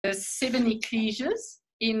seven ecclesias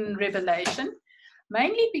in Revelation,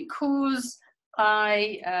 mainly because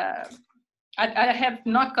I have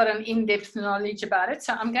not got an in-depth knowledge about it.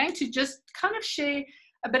 So I'm going to just kind of share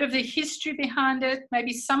a bit of the history behind it,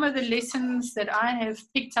 maybe some of the lessons that I have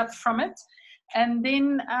picked up from it. And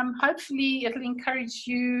then hopefully it'll encourage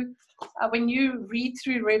you when you read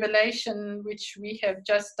through Revelation, which we have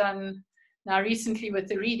just done now recently with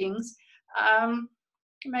the readings,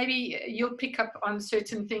 maybe you'll pick up on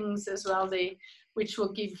certain things as well there, which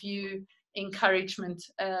will give you encouragement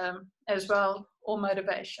as well, or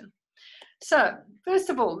motivation. So, first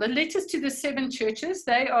of all, the letters to the seven churches,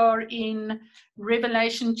 they are in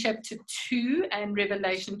Revelation chapter 2 and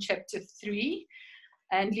Revelation chapter 3.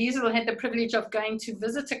 And Liesl had the privilege of going to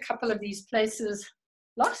visit a couple of these places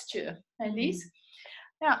last year, and Lies?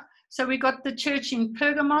 Yeah. So we got the church in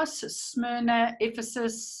Pergamos, Smyrna,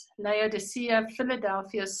 Ephesus, Laodicea,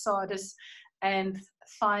 Philadelphia, Sardis, and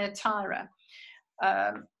Thyatira,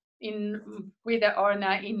 where they are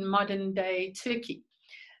now in modern-day Turkey.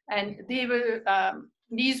 And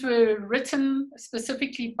these were written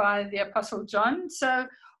specifically by the Apostle John. So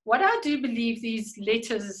what I do believe these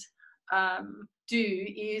letters do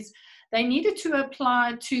is they needed to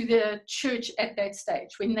apply to the church at that stage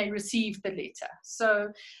when they received the letter.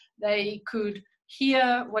 So they could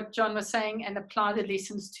hear what John was saying and apply the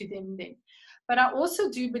lessons to them then. But I also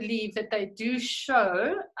do believe that they do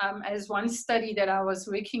show, as one study that I was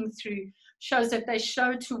working through shows, that they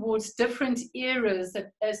show towards different eras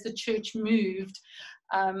that as the church moved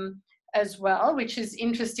as well, which is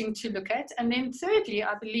interesting to look at. And then thirdly,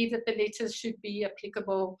 I believe that the letters should be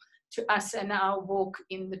applicable to us and our walk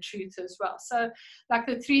in the truth as well. So like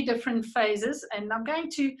the three different phases, and I'm going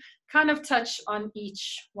to kind of touch on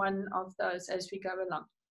each one of those as we go along.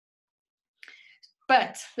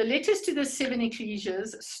 But the letters to the seven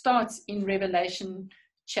ecclesias starts in Revelation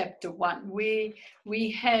chapter 1, where we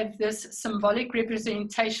have this symbolic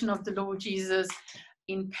representation of the Lord Jesus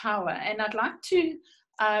in power. And I'd like to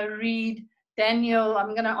read Daniel.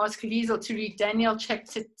 I'm going to ask Liesl to read Daniel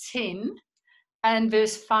chapter 10 and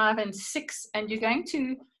verse 5 and 6. And you're going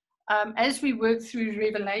to, as we work through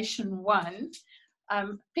Revelation 1,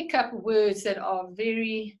 pick up words that are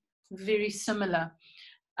very, very similar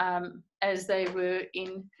as they were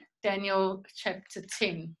in Daniel chapter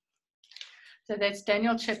 10. So that's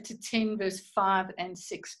Daniel chapter 10, verse 5 and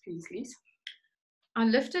 6, please, Lise. I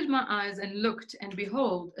lifted my eyes and looked, and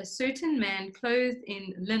behold, a certain man clothed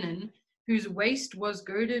in linen, whose waist was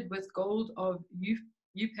girded with gold of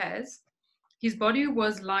Uphaz. His body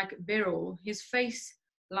was like beryl, his face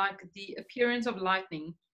like the appearance of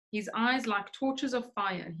lightning, his eyes like torches of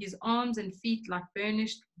fire, his arms and feet like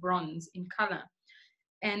burnished bronze in color,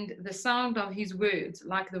 and the sound of his words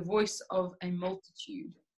like the voice of a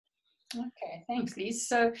multitude. Okay, thanks, Lise.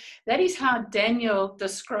 So that is how Daniel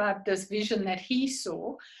described this vision that he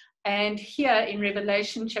saw. And here in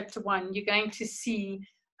Revelation chapter 1, you're going to see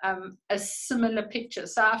a similar picture.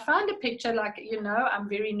 So I found a picture, like, you know, I'm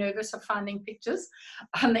very nervous of finding pictures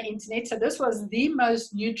on the internet. So this was the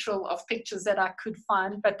most neutral of pictures that I could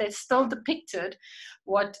find, but they still depicted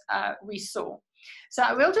what we saw. So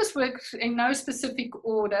I will just work in no specific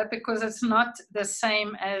order because it's not the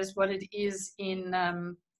same as what it is in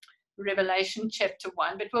Revelation chapter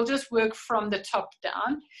 1, but we'll just work from the top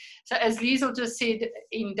down. So as Liesl just said,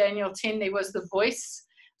 in Daniel 10, there was the voice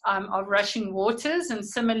of rushing waters, and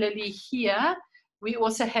similarly here, we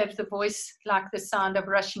also have the voice like the sound of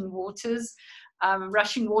rushing waters.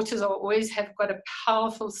 Rushing waters always have got a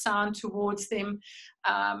powerful sound towards them,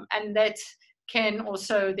 and that can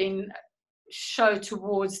also then show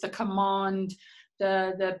towards the command,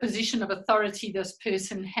 the position of authority this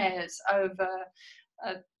person has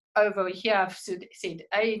over here, I've said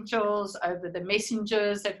angels, over the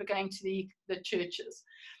messengers that were going to the churches.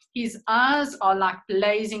 His eyes are like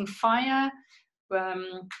blazing fire.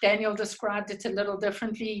 Daniel described it a little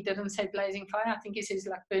differently. He didn't say blazing fire. I think he says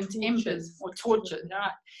like burnt embers or torches.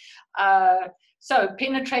 Right? So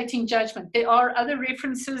penetrating judgment. There are other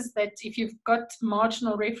references that if you've got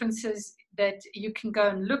marginal references that you can go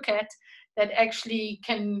and look at that actually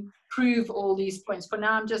can prove all these points. For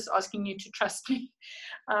now, I'm just asking you to trust me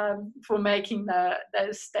for making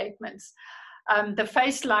those statements. The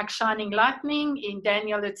face like shining lightning. In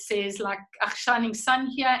Daniel, it says like a shining sun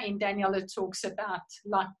here. In Daniel, it talks about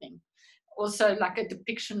lightning. Also like a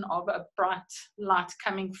depiction of a bright light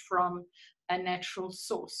coming from a natural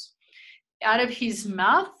source. Out of his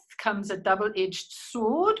mouth comes a double-edged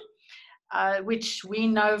sword, which we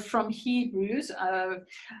know from Hebrews.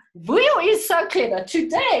 Vuyo is so clever.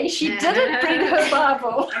 Today, she didn't bring her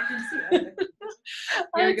Bible. I can see it.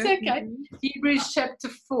 It's okay. Hebrews chapter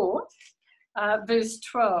 4, verse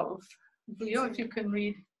 12. Leo, if you can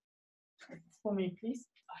read for me, please.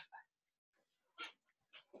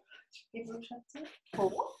 Hebrews chapter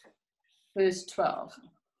 4, verse 12.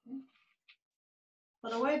 For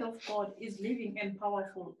the word of God is living and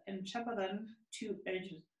powerful and sharper than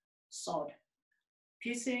two-edged sword,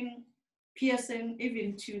 piercing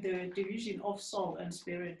even to the division of soul and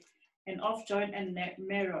spirit, and of joint and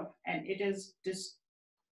marrow, and it is this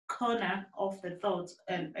corner of the thoughts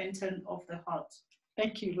and intent of the heart.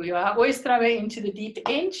 Thank you, Leo. I always throw it into the deep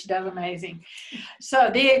end. That's amazing. So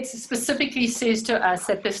there it specifically says to us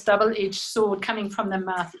that this double-edged sword coming from the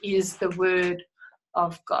mouth is the word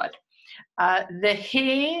of God. The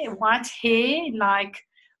hair, white hair, like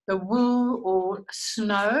the wool or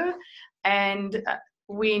snow, and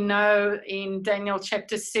we know in Daniel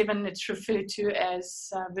chapter 7 it's referred to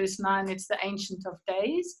as verse 9, it's the Ancient of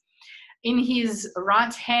Days. In his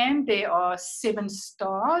right hand there are 7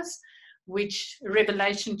 stars, which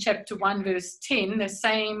Revelation chapter 1 verse 10, the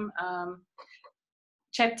same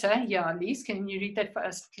chapter. Yeah, Lise, can you read that for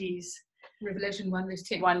us, please? Revelation 1 verse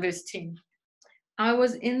 10. 1 verse 10. I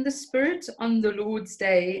was in the Spirit on the Lord's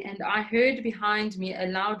day, and I heard behind me a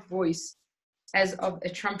loud voice as of a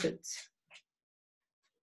trumpet.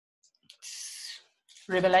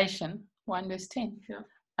 Revelation 1 verse 10. Yeah.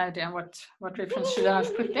 Oh dear, what reference should I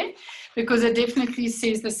have put there? Because it definitely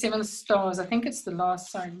says the 7 stars. I think it's the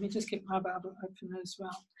last. Sorry, let me just get my Bible open as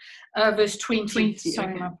well. Verse 20. Sorry,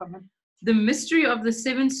 okay. my problem. The mystery of the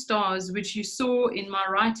 7 stars which you saw in my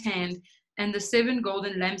right hand, and the 7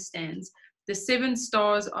 golden lampstands. The 7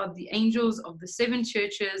 stars are the angels of the 7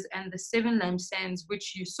 churches, and the 7 lampstands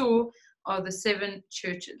which you saw are the 7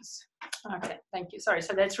 churches. Okay, thank you. Sorry,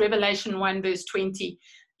 so that's Revelation 1 verse 20.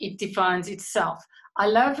 It defines itself. I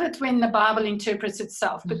love it when the Bible interprets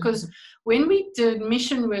itself, because when we did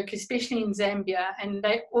mission work, especially in Zambia, and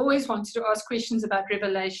they always wanted to ask questions about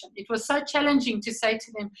Revelation, it was so challenging to say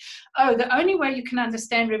to them, oh, the only way you can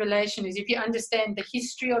understand Revelation is if you understand the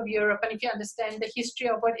history of Europe and if you understand the history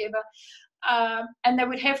of whatever. And they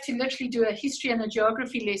would have to literally do a history and a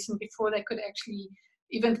geography lesson before they could actually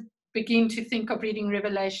even begin to think of reading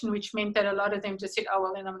Revelation, which meant that a lot of them just said, oh,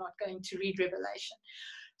 well, then I'm not going to read Revelation.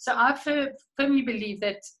 So I firmly believe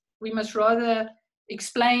that we must rather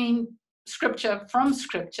explain Scripture from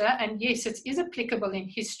Scripture. And yes, it is applicable in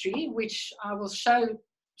history, which I will show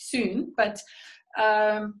soon, but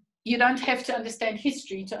you don't have to understand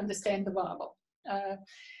history to understand the Bible.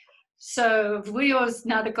 So Vuyo's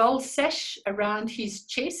now the gold sash around his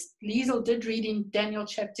chest. Liesel did read in Daniel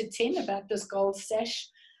chapter 10 about this gold sash.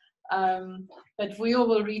 But Vuyo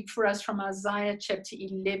will read for us from Isaiah chapter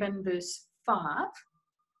 11 verse 5.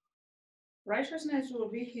 Righteousness will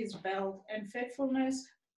be his belt, and faithfulness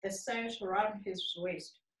the sash around his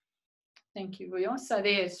waist. Thank you, Vuyo. So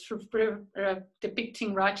there's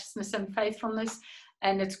depicting righteousness and faithfulness,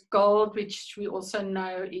 and it's gold, which we also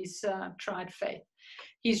know is tried faith.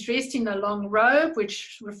 He's dressed in a long robe,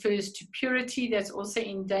 which refers to purity. That's also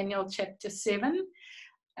in Daniel chapter 7,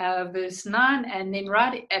 verse 9. And then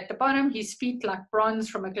right at the bottom, his feet like bronze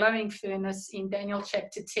from a glowing furnace. In Daniel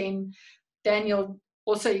chapter 10, Daniel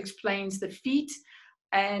also explains the feet.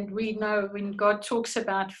 And we know when God talks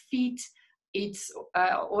about feet, it's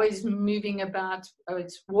always moving about,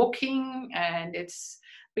 it's walking, and it's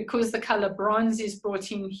because the color bronze is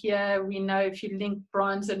brought in here. We know if you link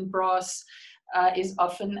bronze and brass, is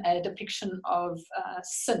often a depiction of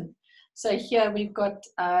sin. So here we've got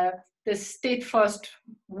this steadfast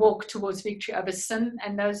walk towards victory over sin,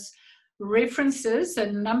 and those references,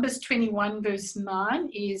 and Numbers 21 verse 9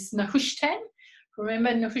 is Nehushtan.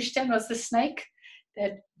 Remember, Nehushtan was the snake,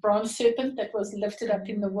 that bronze serpent that was lifted up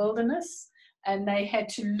in the wilderness, and they had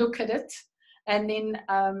to look at it. And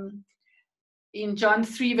then in John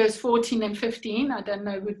 3 verse 14 and 15, I don't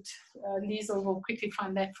know, Liesel will quickly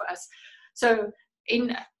find that for us. So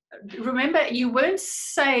remember, you weren't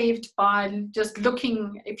saved by just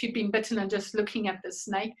looking, if you'd been bitten and just looking at the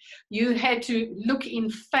snake. You had to look in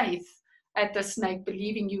faith at the snake,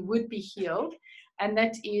 believing you would be healed. And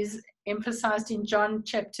that is emphasized in John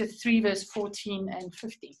chapter 3, verse 14 and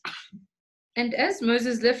 15. And as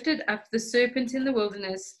Moses lifted up the serpent in the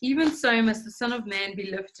wilderness, even so must the Son of Man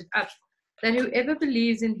be lifted up, that whoever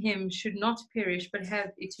believes in him should not perish, but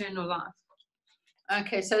have eternal life.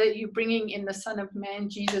 Okay, so you're bringing in the Son of Man,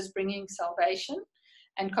 Jesus bringing salvation,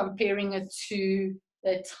 and comparing it to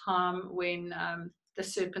the time when the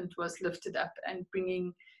serpent was lifted up and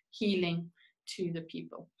bringing healing to the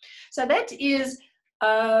people. So that is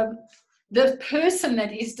the person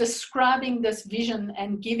that is describing this vision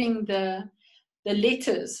and giving the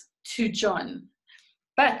letters to John.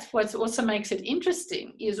 But what also makes it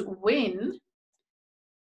interesting is when,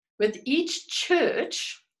 with each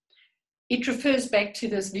church, it refers back to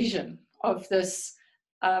this vision of this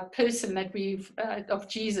person that of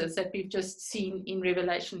Jesus that we've just seen in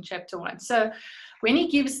Revelation chapter 1. So when he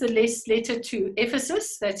gives the letter to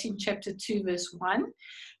Ephesus, that's in chapter 2, verse 1,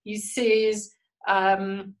 he says,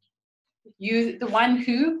 you, the one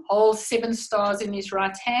who holds 7 stars in his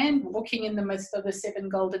right hand, walking in the midst of the 7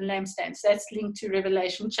 golden lampstands. That's linked to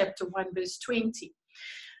Revelation chapter 1, verse 20.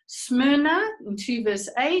 Smyrna, in 2 verse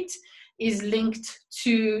 8, is linked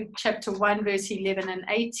to chapter 1, verse 11 and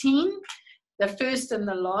 18. The first and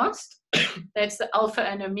the last, that's the Alpha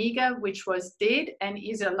and Omega, which was dead and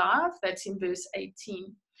is alive. That's in verse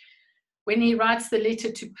 18. When he writes the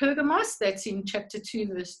letter to Pergamos, that's in chapter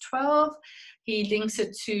 2, verse 12, he links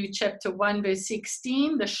it to chapter 1, verse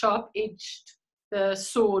 16, the sharp-edged, the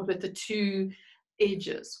sword with the 2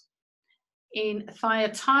 edges. In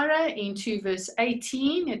Thyatira, in 2 verse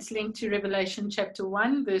 18, it's linked to Revelation chapter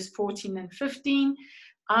 1, verse 14 and 15,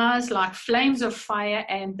 eyes like flames of fire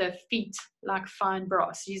and the feet like fine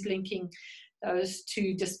brass. He's linking those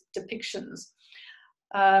 2 depictions.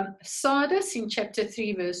 Sardis, in chapter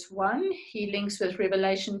 3, verse 1, he links with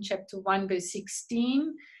Revelation chapter 1, verse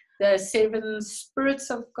 16, the 7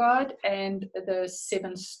 spirits of God and the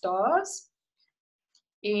 7 stars.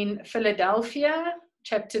 In Philadelphia,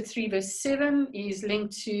 chapter 3, verse 7 is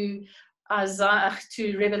linked to Isaiah,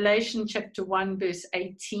 to Revelation chapter 1, verse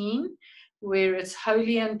 18, where it's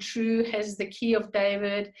holy and true, has the key of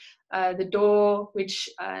David, the door which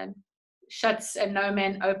shuts and no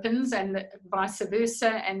man opens, and vice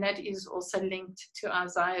versa. And that is also linked to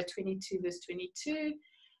Isaiah 22, verse 22.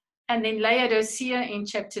 And then Laodicea in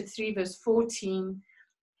chapter 3, verse 14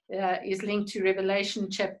 is linked to Revelation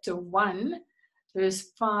chapter 1,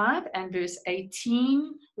 verse 5 and verse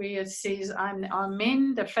 18, where it says, I'm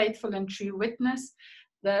Amen, the faithful and true witness,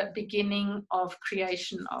 the beginning of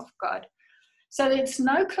creation of God. So it's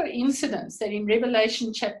no coincidence that in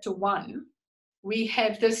Revelation chapter 1, we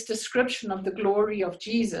have this description of the glory of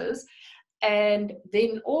Jesus, and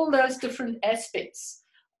then all those different aspects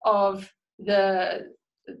of the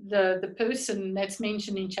person that's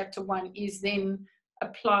mentioned in chapter 1 is then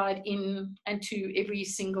applied in and to every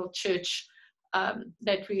single church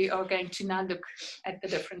that we are going to now look at the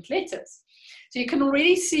different letters. So you can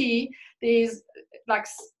already see there's like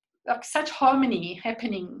such harmony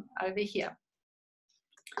happening over here.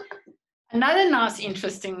 Another nice,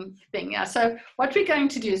 interesting thing. So what we're going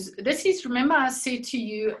to do is, this is, remember I said to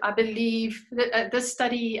you, I believe that this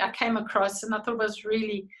study I came across and I thought was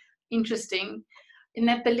really interesting, in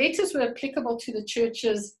that the letters were applicable to the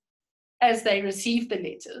churches as they received the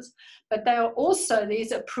letters, but they are also,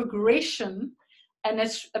 there's a progression, and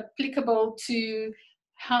it's applicable to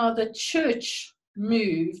how the church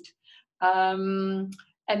moved, and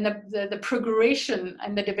the progression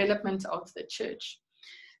and the development of the church.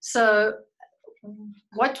 So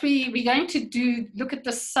what we're going to do, look at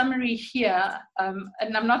the summary here,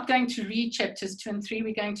 and I'm not going to read chapters 2 and 3,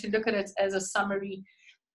 we're going to look at it as a summary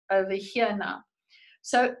over here now.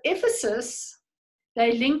 So Ephesus,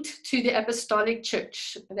 they linked to the apostolic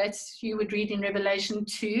church. That's, you would read in Revelation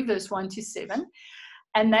 2, verse 1 to 7.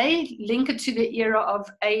 And they link it to the era of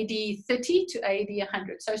AD 30 to AD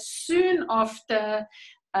 100. So soon after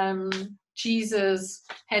Jesus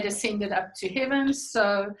had ascended up to heaven.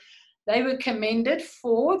 So they were commended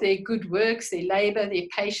for their good works, their labor, their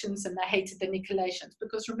patience, and they hated the Nicolaitans.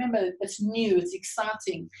 Because remember, it's new, it's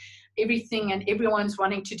exciting, everything, and everyone's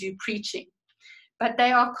wanting to do preaching. But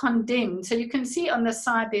they are condemned. So you can see on the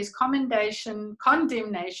side there's commendation,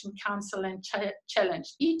 condemnation, counsel, and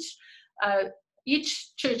challenge.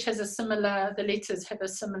 Each church has a similar, the letters have a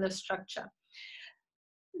similar structure.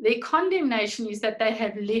 Their condemnation is that they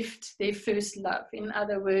have left their first love. In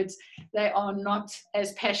other words, they are not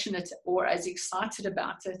as passionate or as excited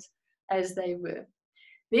about it as they were.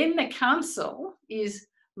 Then the counsel is,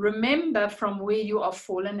 remember from where you are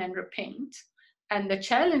fallen and repent. And the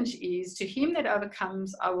challenge is, to him that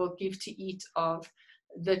overcomes, I will give to eat of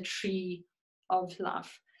the tree of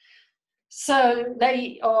life. So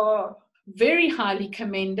they are very highly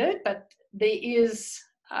commended, but there is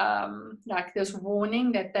like this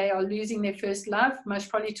warning that they are losing their first love, most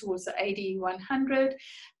probably towards the AD 100,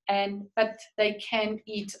 but they can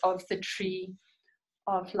eat of the tree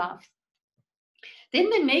of life. Then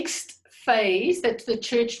the next phase that the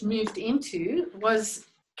church moved into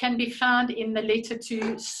can be found in the letter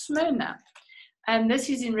to Smyrna. And this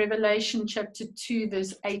is in Revelation chapter 2,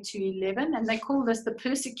 verse 8 to 11. And they call this the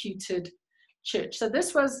persecuted church. So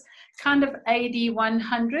this was kind of AD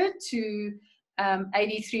 100 to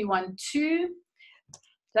AD 312.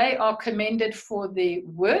 They are commended for their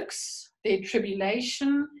works, their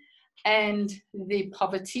tribulation, and their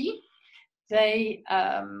poverty. They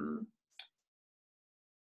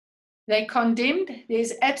condemned.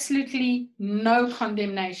 There's absolutely no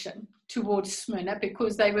condemnation towards Smyrna,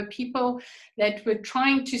 because they were people that were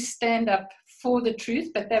trying to stand up for the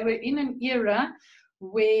truth, but they were in an era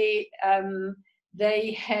where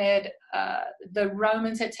they had, the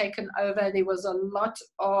Romans had taken over. There was a lot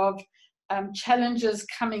of challenges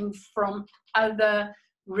coming from other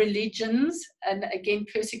religions, and again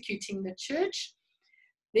persecuting the church.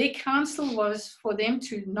 Their counsel was for them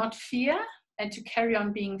to not fear and to carry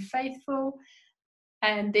on being faithful.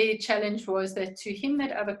 And their challenge was that to him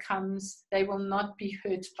that overcomes, they will not be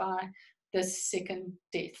hurt by the second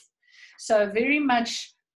death. So very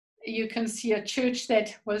much you can see a church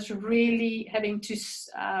that was really having to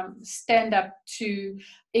stand up to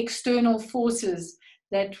external forces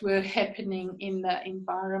that were happening in the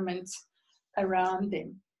environment around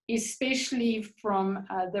them, especially from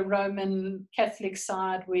the Roman Catholic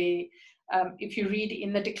side, where if you read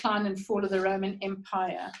in The Decline and Fall of the Roman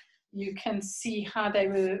Empire, you can see how they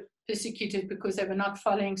were persecuted because they were not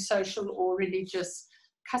following social or religious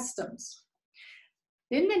customs.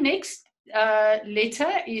 Then the next letter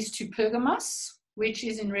is to Pergamos, which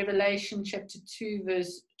is in Revelation chapter 2,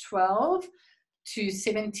 verse 12 to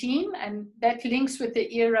 17, and that links with the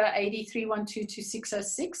era AD 312 to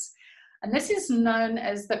 606. And this is known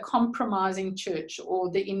as the compromising church, or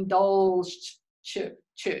the indulged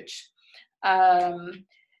church.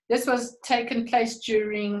 This was taken place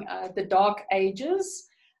during the Dark Ages,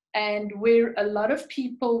 and where a lot of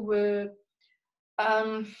people were,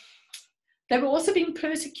 they were also being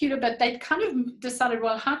persecuted, but they kind of decided,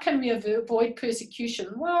 well, how can we avoid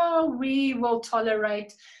persecution? Well, we will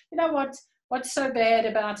tolerate, you know what, what's so bad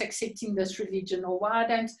about accepting this religion, or why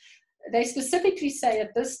don't, they specifically say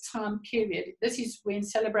at this time period, this is when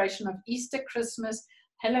celebration of Easter, Christmas,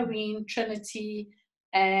 Halloween, Trinity,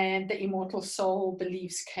 and the immortal soul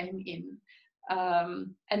beliefs came in.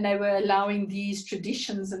 And they were allowing these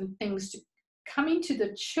traditions and things to come into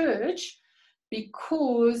the church,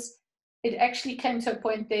 because it actually came to a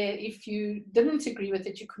point there, if you didn't agree with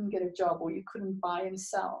it, you couldn't get a job, or you couldn't buy and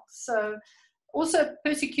sell. So also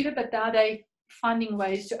persecuted, but now they finding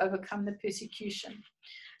ways to overcome the persecution.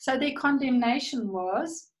 So their condemnation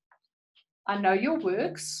was, I know your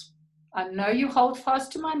works, I know you hold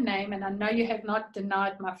fast to my name, and I know you have not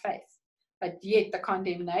denied my faith. But yet the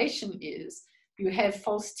condemnation is, you have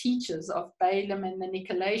false teachers of Balaam and the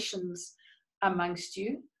Nicolaitans amongst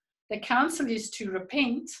you. The counsel is to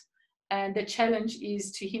repent, and the challenge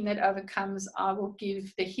is, to him that overcomes, I will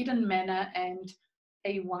give the hidden manna and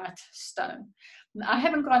a white stone. And I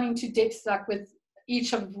haven't gone into depth like with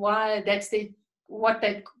each of why that's what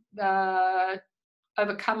that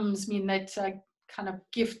overcomes mean, that kind of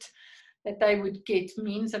gift that they would get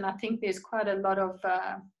means. And I think there's quite a lot of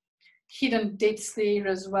hidden depths there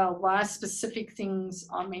as well, why specific things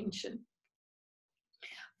are mentioned.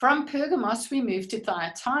 From Pergamos, we move to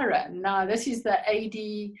Thyatira. Now, this is the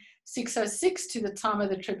AD 606 to the time of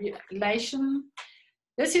the tribulation.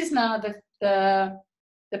 This is now the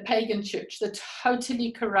pagan church, the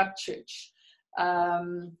totally corrupt church.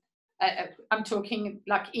 I'm talking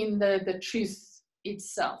like in the truth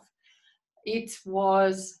itself. It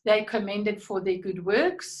was, they commended for their good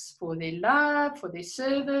works, for their love, for their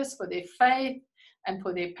service, for their faith, and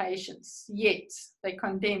for their patience. Yet they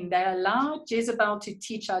condemned, they allowed Jezebel to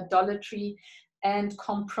teach idolatry and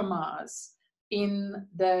compromise in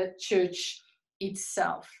the church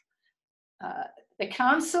itself. The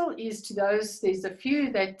counsel is to those, there's a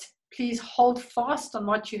few, that please hold fast on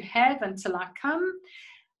what you have until I come,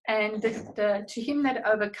 and to him that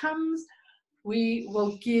overcomes, we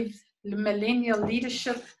will give millennial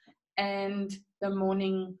leadership and the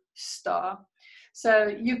morning star. So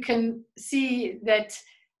you can see that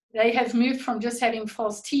they have moved from just having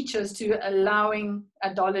false teachers to allowing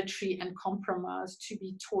idolatry and compromise to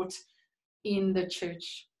be taught in the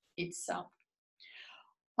church itself.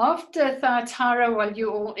 After Thyatira,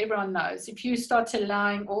 well, everyone knows, if you start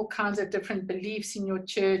allowing all kinds of different beliefs in your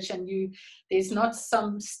church, and there's not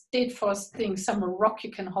some steadfast thing, some rock you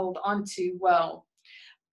can hold on to, well,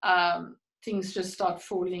 things just start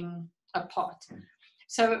falling apart.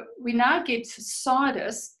 So we now get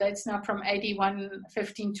Sardis, that's now from AD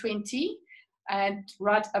 1520 and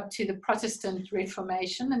right up to the Protestant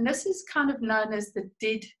Reformation. And this is kind of known as the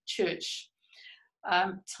dead church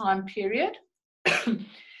time period.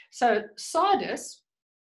 So Sardis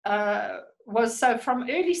was from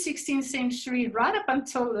early 16th century right up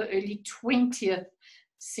until the early 20th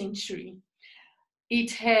century.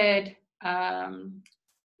 It had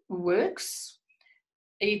works,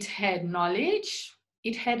 it had knowledge,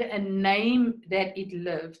 it had a name that it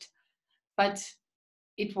lived, but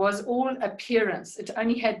it was all appearance. It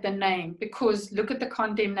only had the name, because look at the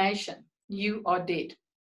condemnation. You are dead.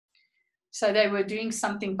 So they were doing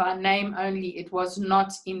something by name only. It was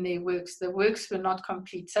not in their works. The works were not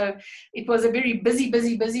complete. So it was a very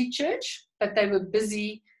busy church, but they were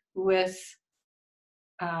busy with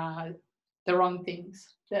the wrong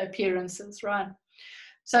things, the appearances, right?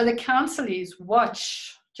 So the counsel is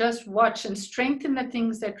watch, just watch, and strengthen the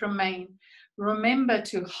things that remain. Remember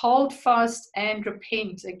to hold fast and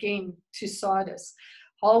repent. Again, to Sardis.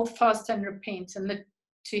 Hold fast and repent. And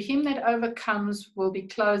to him that overcomes will be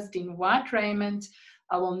clothed in white raiment.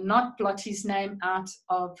 I will not blot his name out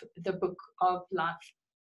of the book of life.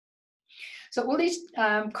 So all these,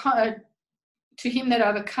 to him that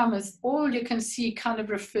overcomes, all you can see kind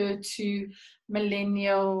of refer to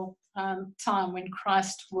millennial time when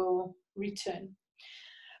Christ will return.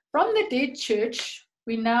 From the dead church,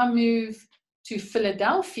 we now move to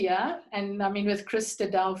Philadelphia, and I mean with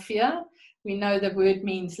Christadelphia, we know the word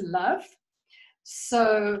means love.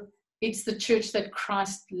 So it's the church that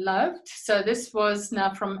Christ loved. So this was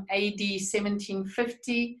now from AD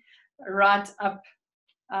 1750 right up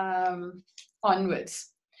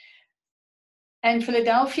onwards. And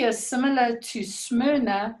Philadelphia is similar to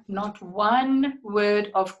Smyrna, not one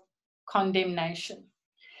word of condemnation.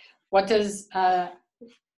 What does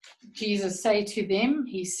Jesus say to them?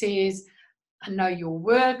 He says, I know your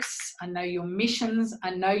works, I know your missions,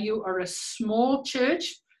 I know you are a small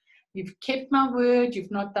church. You've kept my word,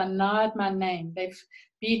 you've not denied my name. They've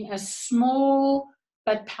been a small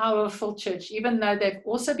but powerful church, even though they've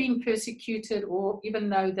also been persecuted, or even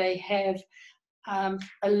though they have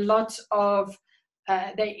a lot of,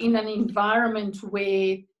 they're in an environment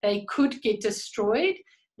where they could get destroyed.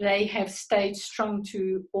 They have stayed strong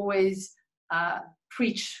to always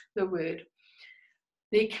preach the word.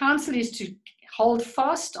 Their counsel is to hold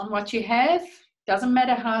fast on what you have. Doesn't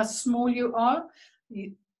matter how small you are.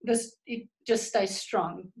 It just stays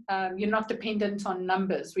strong. You're not dependent on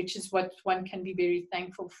numbers, which is what one can be very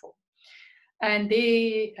thankful for. And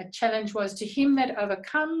their challenge was, to him that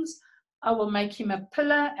overcomes, I will make him a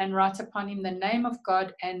pillar and write upon him the name of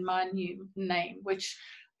God and my new name, which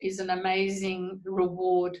is an amazing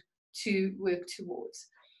reward to work towards.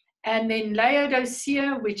 And then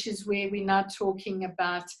Laodicea, which is where we're now talking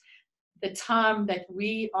about the time that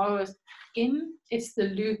we are in, it's the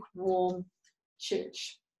lukewarm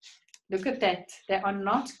church. Look at that. They are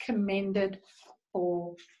not commended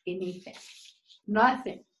for anything.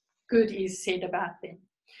 Nothing good is said about them.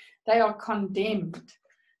 They are condemned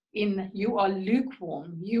in, you are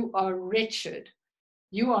lukewarm, you are wretched,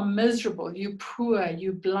 you are miserable, you poor,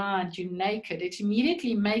 you blind, you naked. It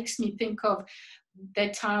immediately makes me think of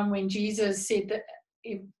that time when Jesus said that,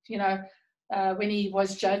 when he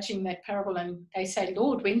was judging that parable, and they say,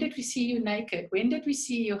 Lord, when did we see you naked? When did we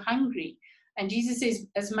see you hungry? And Jesus says,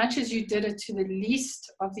 as much as you did it to the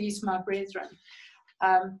least of these, my brethren.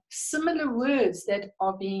 Similar words that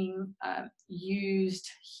are being used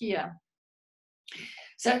here.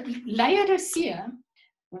 So Laodicea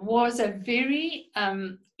was a very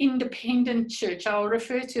independent church. I'll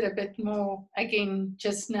refer to it a bit more again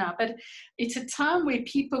just now. But it's a time where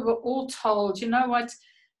people were all told, you know what,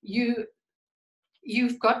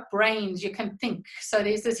 you've got brains, you can think. So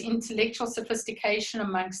there's this intellectual sophistication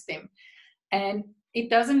amongst them. And it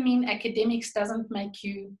doesn't mean academics doesn't make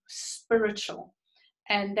you spiritual.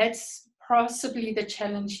 And that's possibly the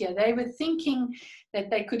challenge here. They were thinking that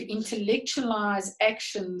they could intellectualize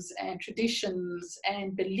actions and traditions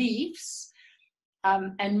and beliefs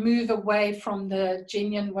and move away from the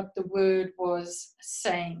genuine, what the word was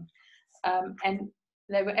saying. And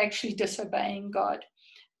they were actually disobeying God.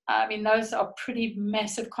 I mean, those are pretty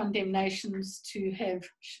massive condemnations to have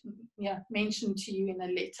mentioned to you in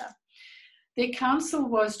a letter. Their counsel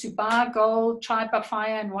was to buy gold, tried by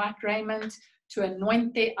fire, and white raiment, to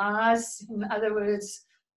anoint their eyes. In other words,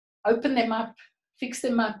 open them up, fix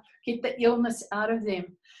them up, get the illness out of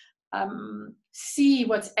them, see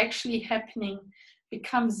what's actually happening,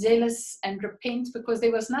 become zealous and repent, because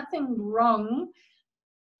there was nothing wrong,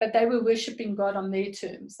 but they were worshipping God on their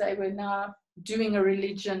terms. They were now doing a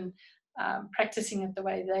religion, practicing it the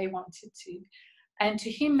way they wanted to. And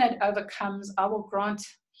to him that overcomes, I will grant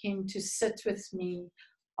him to sit with me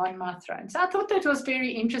on my throne. So I thought that was very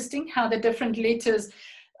interesting, how the different letters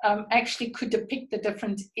actually could depict the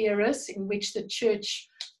different eras in which the church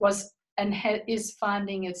was and is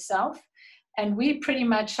finding itself. And we pretty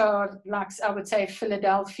much are, like I would say,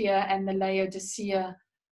 Philadelphia and the Laodicea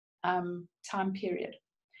time period.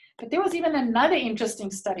 But there was even another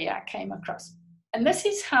interesting study I came across. And this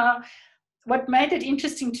is how, what made it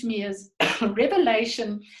interesting to me is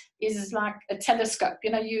Revelation is like a telescope.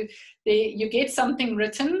 You know, you get something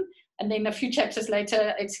written, and then a few chapters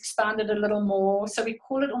later, it's expanded a little more. So we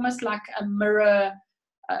call it almost like a mirror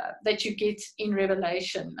that you get in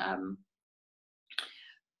Revelation.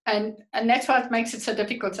 And that's why it makes it so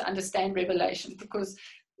difficult to understand Revelation, because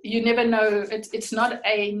you never know. It's not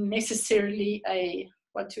necessarily a,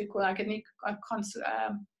 what do we call, like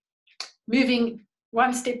moving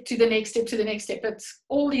one step to the next step to the next step. It's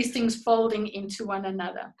all these things folding into one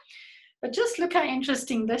another. But just look how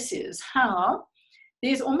interesting this is, how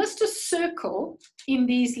there's almost a circle in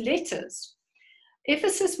these letters.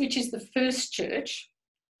 Ephesus, which is the first church,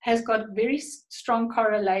 has got very strong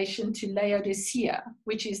correlation to Laodicea,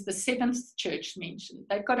 which is the seventh church mentioned.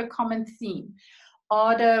 They've got a common theme.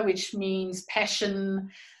 Ardor, which means passion,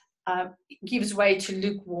 gives way to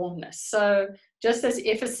lukewarmness. So just as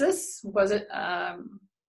Ephesus was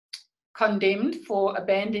condemned for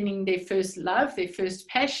abandoning their first love, their first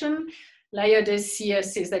passion, Laodicea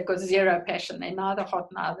says they've got zero passion. They're neither hot,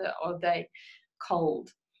 neither are they cold.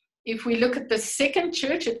 If we look at the second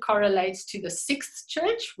church, it correlates to the sixth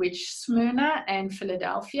church, which Smyrna and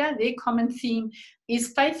Philadelphia, their common theme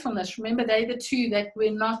is faithfulness. Remember, they're the two that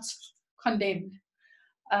were not condemned.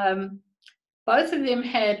 Both of them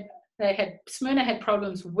Smyrna had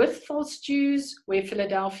problems with false Jews, where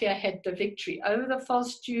Philadelphia had the victory over the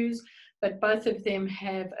false Jews, but both of them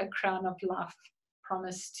have a crown of life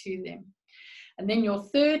promised to them. And then your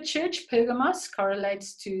third church, Pergamos,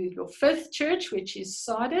 correlates to your fifth church, which is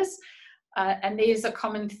Sardis. And there's a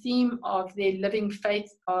common theme of their living faith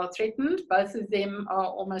are threatened. Both of them are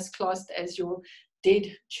almost classed as your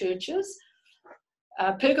dead churches.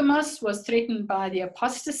 Pergamos was threatened by the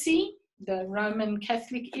apostasy, the Roman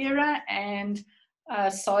Catholic era, and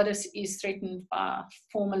Sardis is threatened by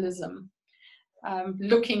formalism,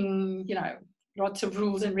 looking, lots of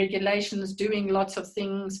rules and regulations, doing lots of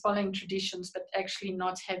things, following traditions, but actually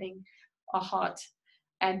not having a heart.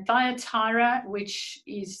 And Thyatira, which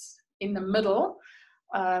is in the middle,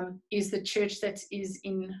 is the church that is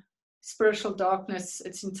in spiritual darkness,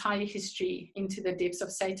 its entire history, into the depths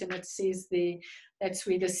of Satan. It says there, that's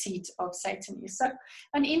where the seat of Satan is. So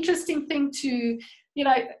an interesting thing to,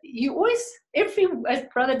 you always, as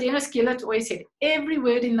Brother Dennis Gillett always said, every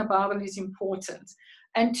word in the Bible is important.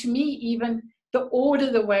 And to me, even the order,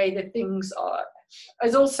 the way that things are,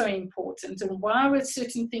 is also important. And why were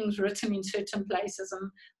certain things written in certain places, and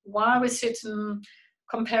why were certain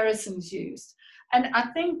comparisons used? And I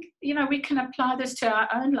think, we can apply this to our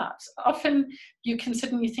own lives. Often you can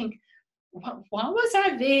sit and you think, why was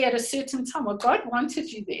I there at a certain time? Well, God wanted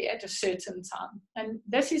you there at a certain time. And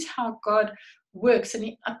this is how God works.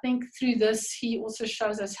 And I think through this, he also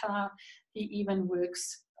shows us how he even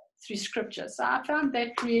works through scripture. So I found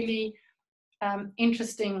that really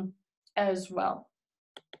interesting as well.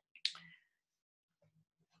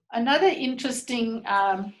 Another interesting,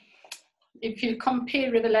 if you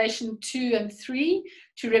compare Revelation 2 and 3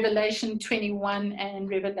 to Revelation 21 and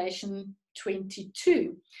Revelation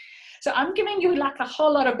 22. So I'm giving you like a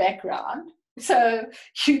whole lot of background. So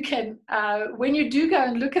you can, when you do go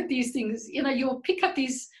and look at these things, you'll pick up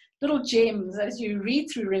these little gems as you read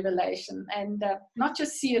through Revelation, and not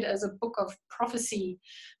just see it as a book of prophecy,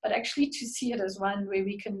 but actually to see it as one where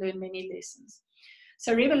we can learn many lessons.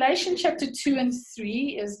 So Revelation chapter 2 and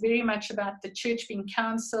 3 is very much about the church being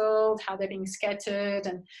counseled, how they're being scattered,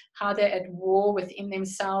 and how they're at war within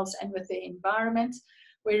themselves and with their environment.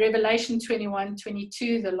 Where Revelation 21,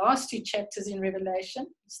 22, the last two chapters in Revelation,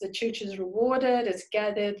 it's the church is rewarded, it's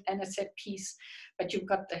gathered, and it's at peace. But you've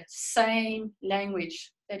got the same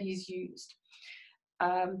language that is used.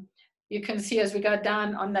 You can see as we go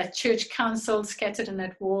down on that church council, scattered and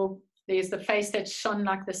at war, there's the face that shone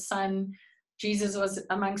like the sun. Jesus was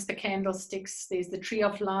amongst the candlesticks. There's the tree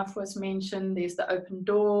of life was mentioned. There's the open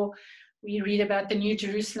door. We read about the New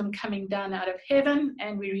Jerusalem coming down out of heaven,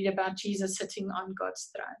 and we read about Jesus sitting on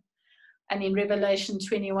God's throne. And in Revelation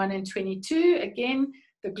 21 and 22, again,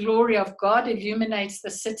 the glory of God illuminates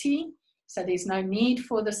the city. So there's no need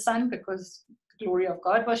for the sun because the glory of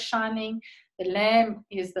God was shining. The Lamb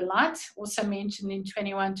is the light, also mentioned in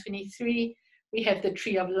 21, 23. We have the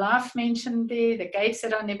tree of life mentioned there, the gates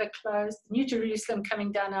that are never closed, the New Jerusalem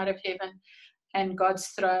coming down out of heaven, and God's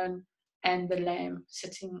throne and the Lamb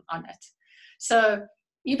sitting on it. So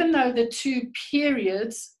even though the two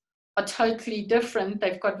periods are totally different,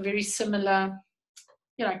 they've got very similar,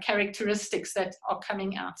 characteristics that are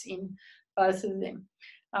coming out in both of them.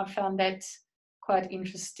 I found that quite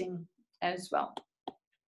interesting as well.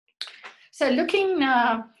 So looking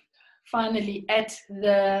now finally at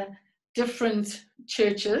the different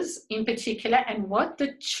churches in particular and what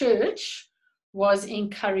the church was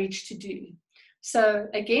encouraged to do. So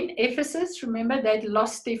again, Ephesus, remember, they'd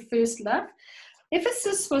lost their first love.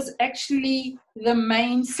 Ephesus was actually the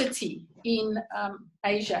main city in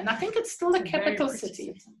Asia, and I think it's still the capital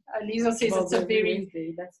city. Lisa says it's a very,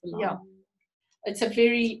 it's a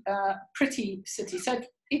very pretty city. So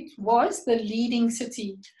it was the leading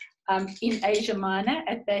city in Asia Minor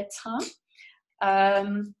at that time.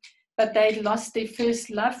 But they'd lost their first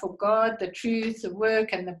love for God, the truth, the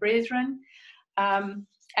work, and the brethren.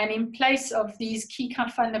 And in place of these key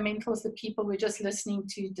fundamentals, the people were just listening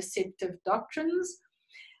to deceptive doctrines.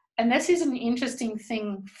 And this is an interesting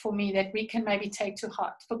thing for me that we can maybe take to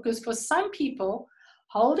heart, because for some people,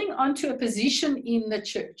 holding on to a position in the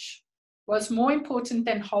church was more important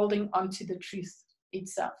than holding on to the truth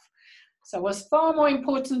itself. So it was far more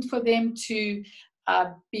important for them to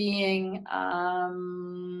being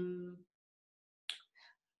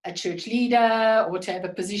a church leader or to have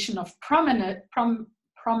a position of prominence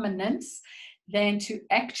than to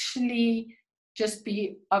actually just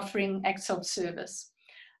be offering acts of service.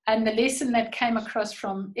 And the lesson that came across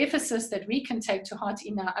from Ephesus that we can take to heart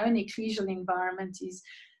in our own ecclesial environment is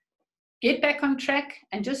get back on track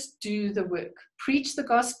and just do the work. Preach the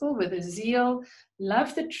gospel with a zeal,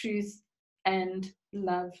 love the truth, and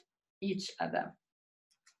love each other.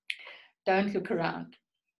 Don't look around.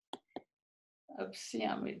 Oopsie,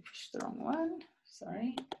 I'm going to push the wrong one.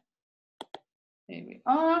 Sorry. There we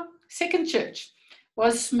are. Second church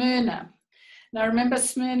was Smyrna. Now remember,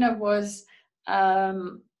 Smyrna was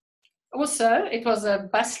also, it was a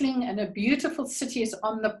bustling and a beautiful city. It's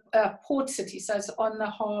on the port city, so it's on the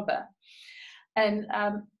harbor. And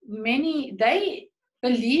they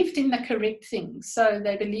believed in the correct things. So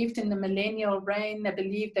they believed in the millennial reign. They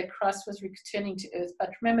believed that Christ was returning to earth.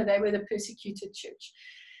 But remember, they were the persecuted church,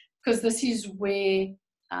 because this is where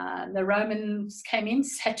the Romans came in,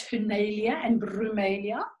 Saturnalia and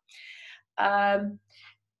Brumalia.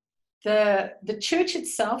 The church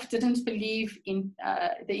itself didn't believe in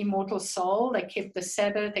the immortal soul. They kept the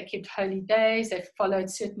Sabbath, they kept holy days, they followed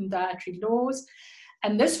certain dietary laws.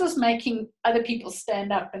 And this was making other people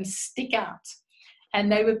stand up and stick out.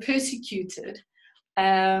 And they were persecuted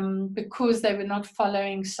because they were not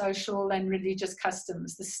following social and religious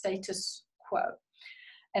customs, the status quo.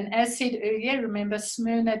 And as said earlier, remember,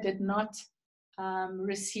 Smyrna did not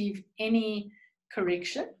receive any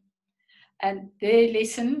correction. And their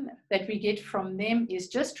lesson that we get from them is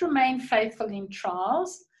just remain faithful in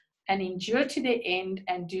trials and endure to the end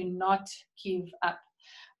and do not give up.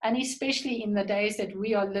 And especially in the days that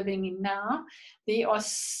we are living in now, there are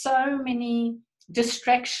so many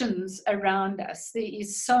distractions around us. There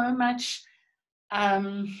is so much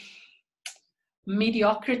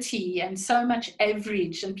mediocrity and so much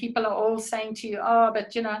average, and people are all saying to you, oh,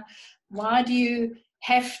 but you know, why do you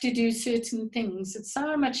have to do certain things? It's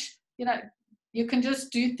so much, you know, you can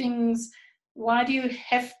just do things. Why do you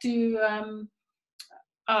have to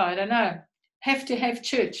I don't know, have to have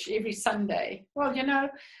church every Sunday? Well, you know,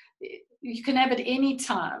 you can have it any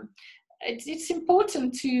time. It's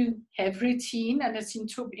important to have routine, and it's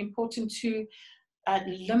important to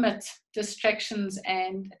limit distractions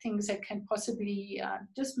and things that can possibly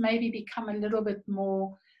just maybe become a little bit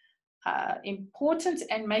more important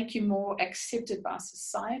and make you more accepted by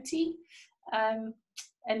society,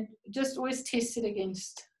 and just always test it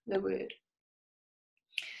against the word.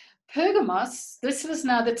 Pergamos, this was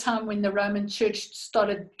now the time when the Roman Church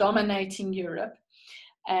started dominating Europe.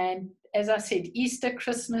 And as I said, Easter,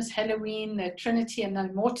 Christmas, Halloween, the Trinity and the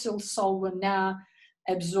immortal soul were now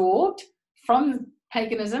absorbed from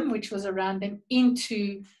paganism, which was around them,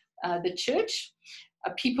 into the church.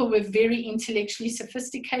 People were very intellectually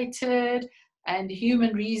sophisticated, and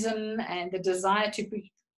human reason and the desire to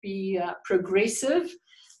be progressive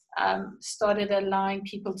started allowing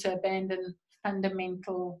people to abandon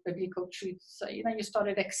fundamental biblical truths. So, you know, you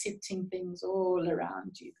started accepting things all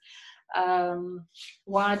around you.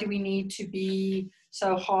 Why do we need to be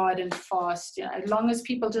so hard and fast? You know, as long as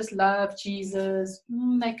people just love Jesus,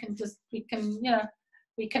 we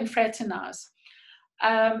can fraternize.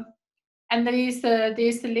 And there's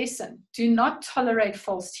the lesson. Do not tolerate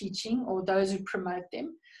false teaching or those who promote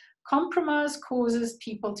them. Compromise causes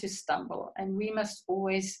people to stumble, and we must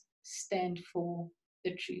always stand for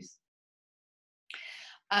the truth.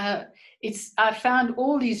 I found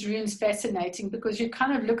all these ruins fascinating, because you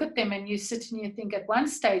kind of look at them and you sit and you think, at one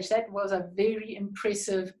stage that was a very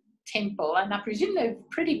impressive temple, and I presume they're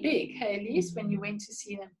pretty big, hey, at least when you went to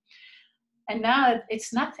see them. And now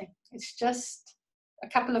it's nothing. It's just a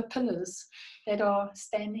couple of pillars. that are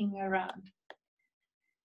standing around.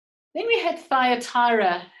 Then we had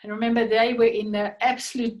Thyatira, and remember they were in the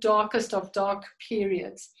absolute darkest of dark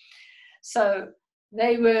periods. So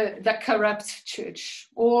they were the corrupt church.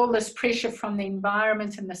 All this pressure from the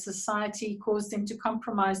environment and the society caused them to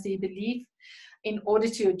compromise their belief in order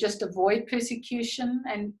to just avoid persecution.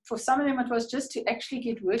 And for some of them, it was just to actually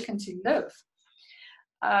get work and to live.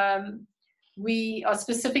 We are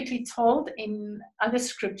specifically told in other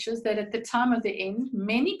scriptures that at the time of the end,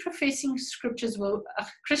 many professing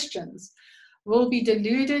Christians will be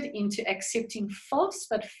deluded into accepting false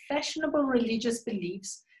but fashionable religious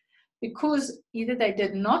beliefs because either they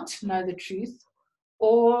did not know the truth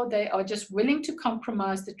or they are just willing to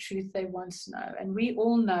compromise the truth they once know. And we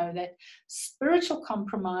all know that spiritual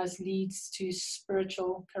compromise leads to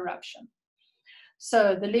spiritual corruption.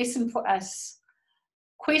 So the lesson for us: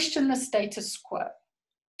 question the status quo.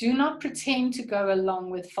 Do not pretend to go along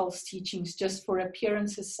with false teachings just for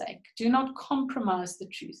appearance's sake. Do not compromise the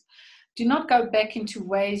truth. Do not go back into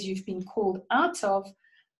ways you've been called out of,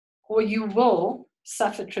 or you will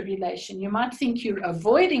suffer tribulation. You might think you're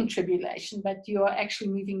avoiding tribulation, but you are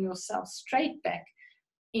actually moving yourself straight back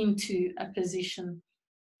into a position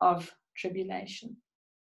of tribulation.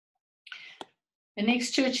 The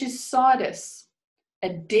next church is Sardis, a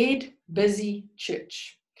dead, busy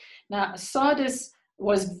church. Now, Sardis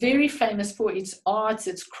was very famous for its arts,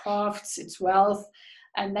 its crafts, its wealth,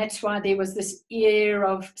 and that's why there was this air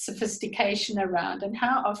of sophistication around. And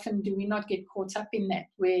how often do we not get caught up in that,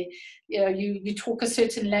 where you talk a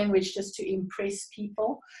certain language just to impress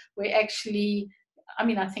people, where actually,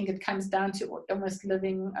 I think it comes down to almost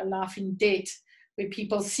living a life in debt, where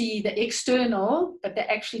people see the external, but they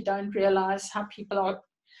actually don't realize how people are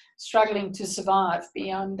struggling to survive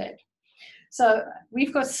beyond that. So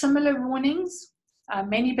we've got similar warnings.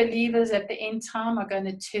 Many believers at the end time are going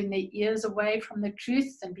to turn their ears away from the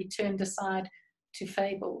truth and be turned aside to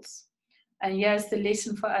fables. And here's the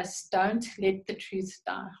lesson for us: don't let the truth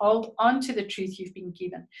die. Hold on to the truth you've been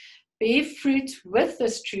given. Bear fruit with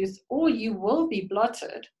this truth, or you will be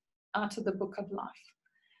blotted out of the book of life.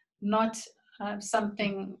 Not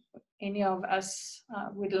something any of us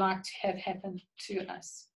would like to have happen to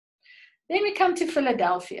us. Then we come to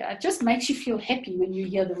Philadelphia. It just makes you feel happy when you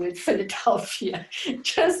hear the word Philadelphia.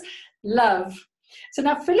 Just love. So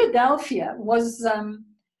now Philadelphia was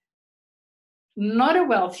not a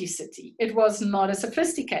wealthy city. It was not a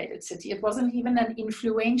sophisticated city. It wasn't even an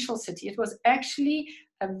influential city. It was actually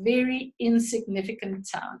a very insignificant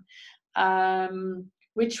town,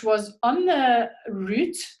 which was on the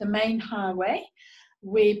route, the main highway,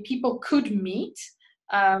 where people could meet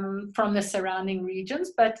from the surrounding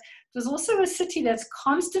regions. But it was also a city that's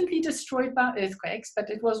constantly destroyed by earthquakes, but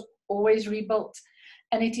it was always rebuilt.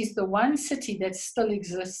 And it is the one city that still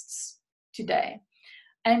exists today.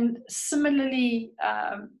 And similarly,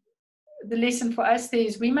 the lesson for us there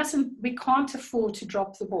is we can't afford to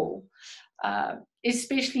drop the ball,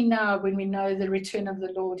 especially now when we know the return of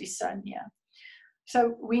the Lord is so near.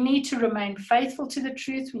 So we need to remain faithful to the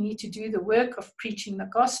truth. We need to do the work of preaching the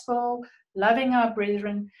gospel, loving our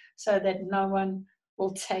brethren, so that no one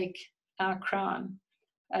will take our crown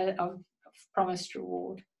of promised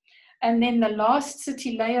reward. And then the last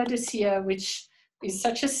city, Laodicea, which is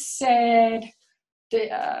such a sad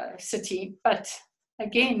city, but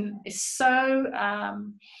again is so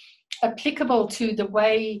applicable to the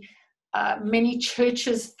way many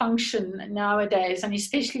churches function nowadays, and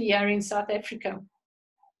especially here in South Africa.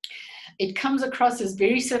 It comes across as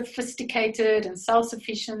very sophisticated and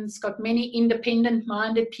self-sufficient. It's got many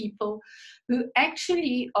independent-minded people who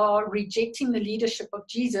actually are rejecting the leadership of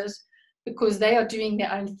Jesus because they are doing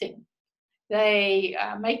their own thing. They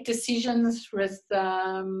make decisions with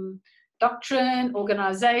doctrine,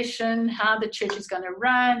 organization, how the church is going to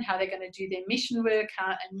run, how they're going to do their mission work,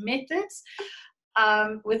 and methods,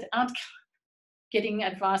 without getting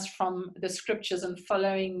advice from the scriptures and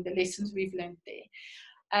following the lessons we've learned there.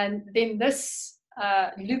 And then this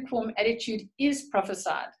lukewarm attitude is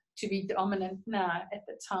prophesied to be dominant now at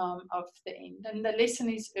the time of the end. And the lesson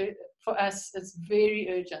is for us, it's very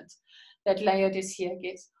urgent that Laodicea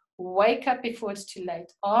gets. Wake up before it's too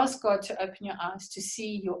late. Ask God to open your eyes to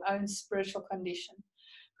see your own spiritual condition.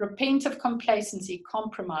 Repent of complacency,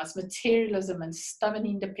 compromise, materialism, and stubborn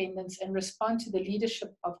independence, and respond to the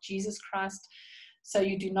leadership of Jesus Christ so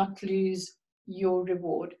you do not lose your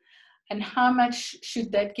reward. And how much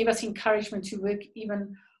should that give us encouragement to work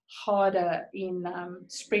even harder in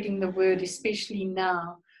spreading the word, especially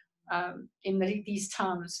now in these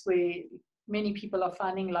times where many people are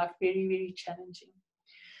finding life very, very challenging.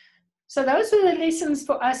 So those are the lessons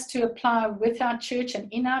for us to apply with our church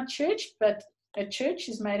and in our church, but A church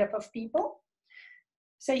is made up of people.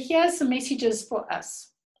 So here's the messages for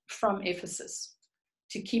us from Ephesus.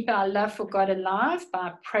 To keep our love for God alive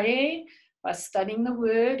by prayer, by studying the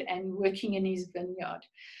word and working in his vineyard.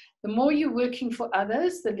 The more you're working for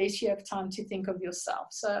others, the less you have time to think of yourself.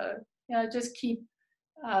 So, just keep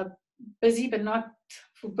busy, but not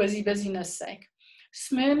for busyness sake.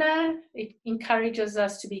 Smyrna, it encourages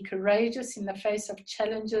us to be courageous in the face of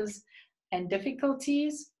challenges and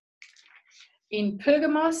difficulties. In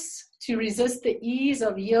Pergamos, to resist the ease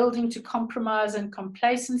of yielding to compromise and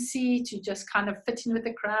complacency, to just kind of fit in with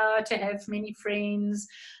the crowd, to have many friends.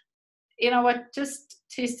 Just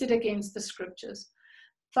test it against the scriptures.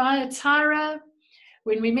 Thyatira,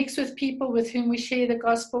 when we mix with people with whom we share the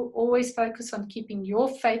gospel, always focus on keeping your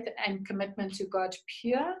faith and commitment to God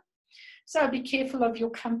pure. So be careful of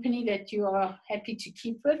your company that you are happy to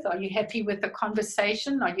keep with. Are you happy with the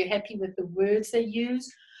conversation? Are you happy with the words they use?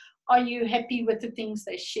 Are you happy with the things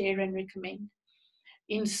they share and recommend?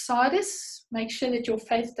 In Sardis, make sure that your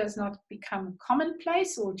faith does not become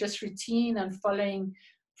commonplace or just routine and following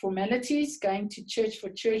formalities, going to church for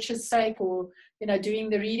church's sake, or doing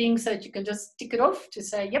the reading so that you can just tick it off to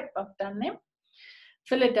say, yep, I've done them.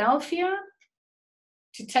 Philadelphia,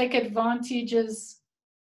 to take advantages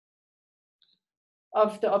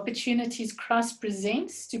of the opportunities Christ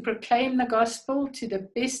presents, to proclaim the gospel to the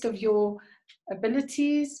best of your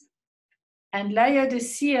abilities. And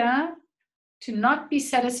Laodicea, to not be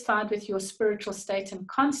satisfied with your spiritual state and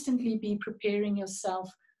constantly be preparing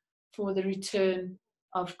yourself for the return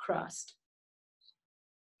of Christ.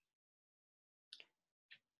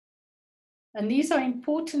 And these are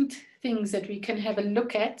important things that we can have a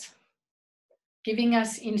look at, giving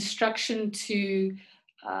us instruction to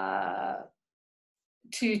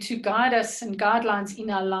guide us and guidelines in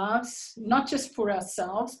our lives, not just for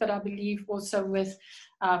ourselves, but I believe also with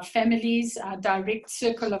our families, our direct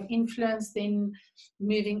circle of influence, then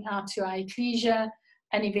moving out to our ecclesia,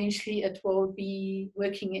 and eventually it will be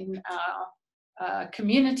working in our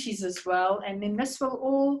communities as well. And then this will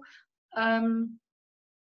all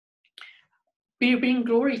bring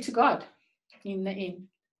glory to God in the end.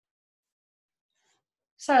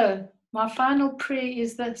 So my final prayer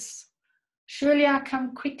is this: surely I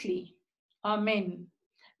come quickly. Amen.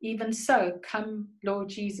 Even so, come, Lord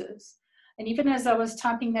Jesus. And even as I was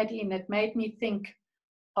typing that in, it made me think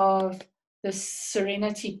of the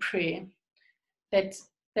serenity prayer. That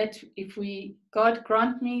if God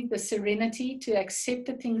grant me the serenity to accept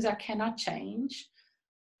the things I cannot change,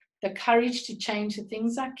 the courage to change the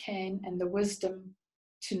things I can, and the wisdom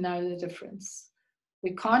to know the difference.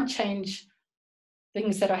 We can't change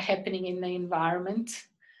things that are happening in the environment,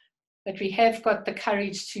 but we have got the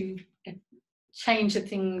courage to change the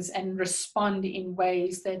things and respond in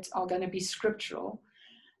ways that are going to be scriptural.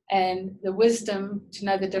 And the wisdom to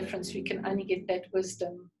know the difference, we can only get that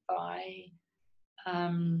wisdom by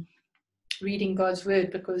reading God's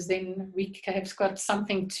word, because then we have got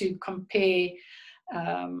something to compare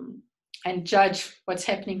and judge what's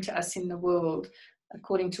happening to us in the world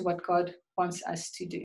according to what God wants us to do.